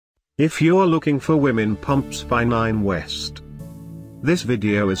If you're looking for women pumps by 9 West, this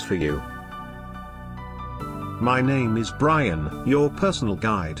video is for you. My name is Brian, your personal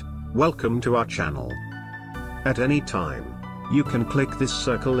guide. Welcome to our channel. At any time, you can click this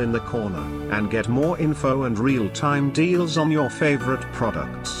circle in the corner and get more info and real-time deals on your favorite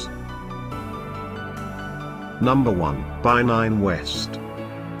products. Number 1, by 9 West.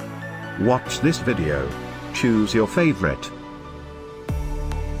 Watch this video. Choose your favorite.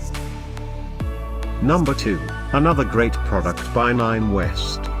 Number 2, another great product by 9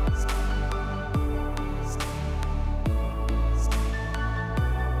 West.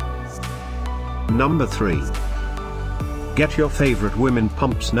 Number 3. Get your favorite women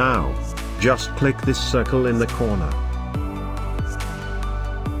pumps now. Just click this circle in the corner.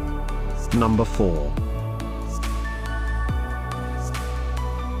 Number 4.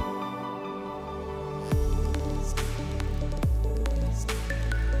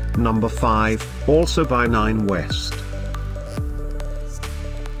 Number 5, also by 9 West.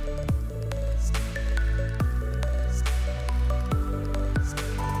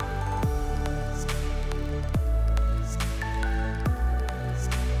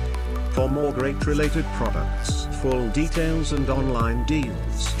 For more great related products, full details and online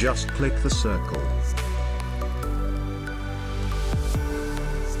deals, just click the circle.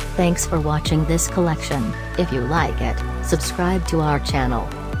 Thanks for watching this collection. If you like it, subscribe to our channel.